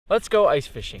Let's go ice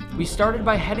fishing. We started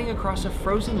by heading across a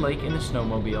frozen lake in a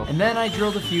snowmobile, and then I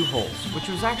drilled a few holes, which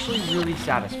was actually really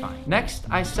satisfying. Next,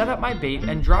 I set up my bait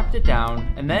and dropped it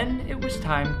down, and then it was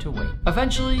time to wait.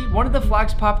 Eventually, one of the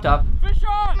flags popped up, fish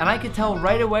on! And I could tell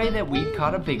right away that we'd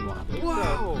caught a big one.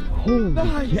 Wow!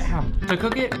 Holy cow! To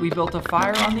cook it, we built a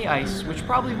fire on the ice, which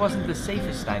probably wasn't the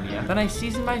safest idea. Then I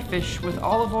seasoned my fish with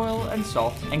olive oil and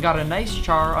salt, and got a nice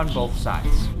char on both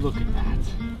sides. Look at that.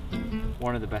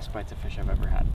 One of the best bites of fish I've ever had.